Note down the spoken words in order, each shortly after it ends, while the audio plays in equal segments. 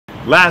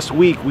Last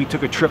week, we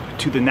took a trip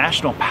to the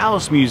National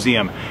Palace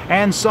Museum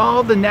and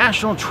saw the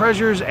national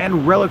treasures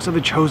and relics of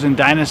the Joseon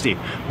Dynasty.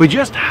 But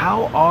just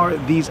how are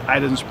these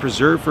items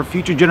preserved for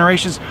future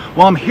generations?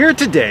 Well, I'm here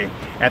today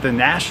at the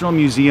National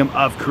Museum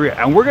of Korea,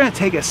 and we're going to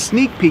take a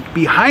sneak peek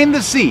behind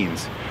the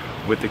scenes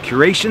with the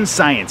Curation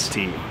Science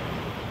team.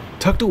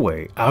 Tucked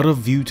away, out of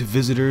view to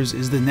visitors,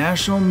 is the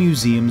National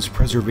Museum's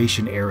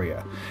preservation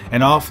area,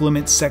 an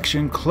off-limits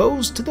section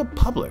closed to the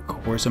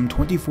public where some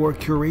 24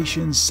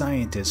 curation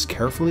scientists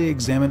carefully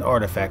examine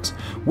artifacts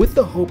with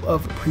the hope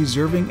of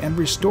preserving and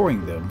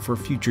restoring them for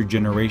future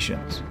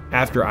generations.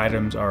 After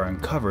items are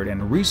uncovered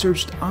and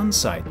researched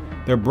on-site,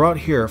 they're brought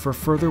here for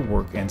further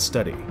work and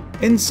study.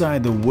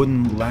 Inside the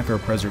wooden lacquer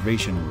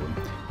preservation room,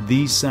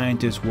 these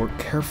scientists work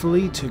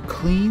carefully to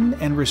clean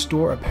and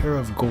restore a pair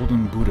of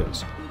golden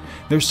Buddhas.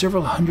 They're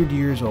several hundred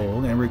years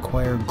old and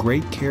require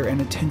great care and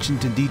attention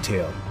to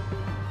detail.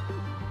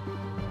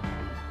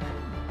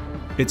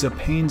 It's a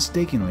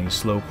painstakingly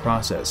slow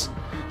process.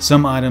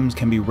 Some items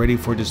can be ready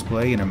for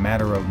display in a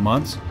matter of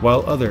months,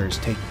 while others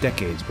take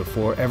decades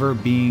before ever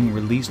being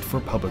released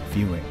for public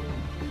viewing.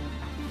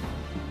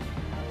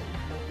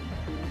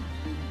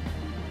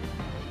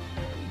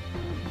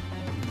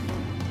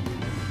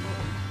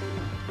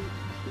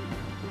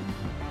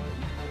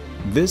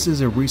 This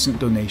is a recent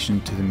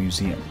donation to the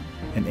museum,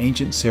 an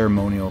ancient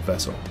ceremonial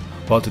vessel.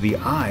 While to the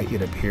eye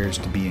it appears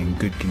to be in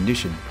good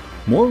condition,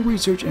 more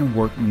research and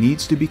work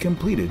needs to be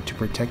completed to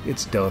protect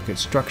its delicate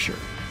structure.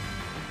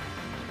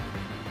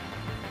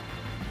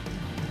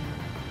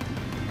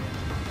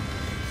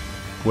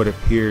 What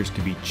appears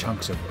to be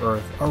chunks of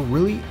earth are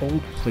really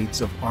old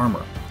plates of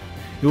armor.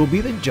 It will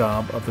be the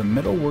job of the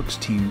metalworks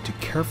team to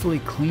carefully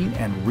clean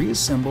and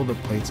reassemble the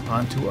plates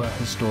onto a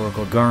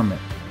historical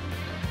garment.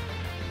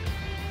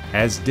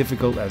 As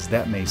difficult as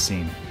that may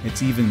seem,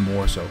 it's even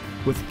more so,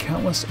 with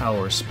countless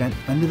hours spent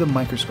under the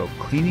microscope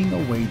cleaning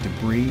away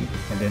debris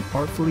and then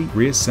artfully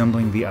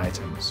reassembling the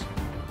items.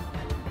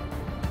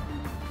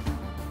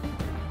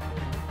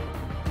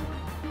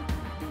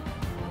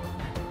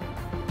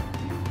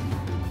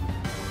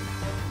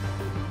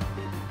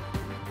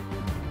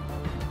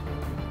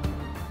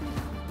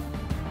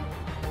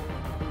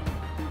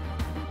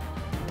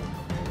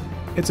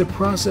 It's a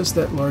process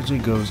that largely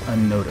goes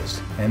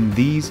unnoticed, and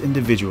these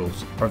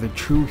individuals are the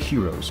true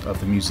heroes of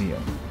the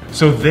museum.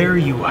 So there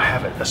you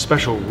have it, a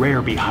special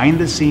rare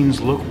behind-the-scenes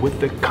look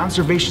with the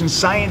Conservation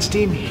Science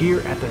team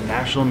here at the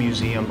National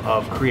Museum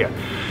of Korea.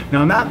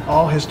 Now, not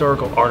all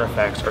historical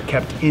artifacts are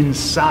kept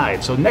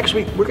inside, so next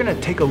week we're going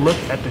to take a look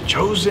at the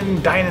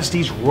Joseon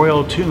Dynasty's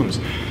royal tombs,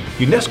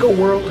 UNESCO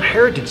World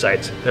Heritage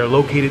Sites that are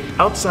located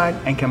outside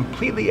and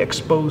completely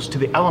exposed to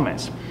the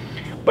elements.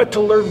 But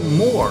to learn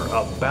more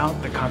about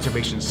the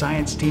Conservation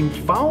Science team,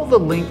 follow the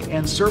link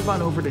and surf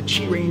on over to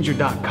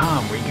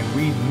chiranger.com where you can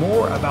read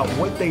more about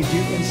what they do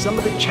and some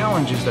of the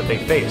challenges that they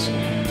face.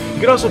 You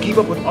can also keep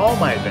up with all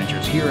my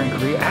adventures here in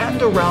Korea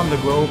and around the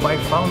globe by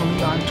following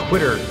me on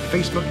Twitter,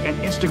 Facebook, and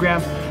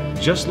Instagram.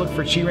 Just look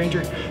for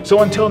Chiranger.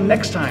 So until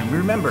next time,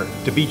 remember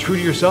to be true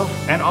to yourself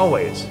and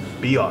always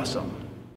be awesome.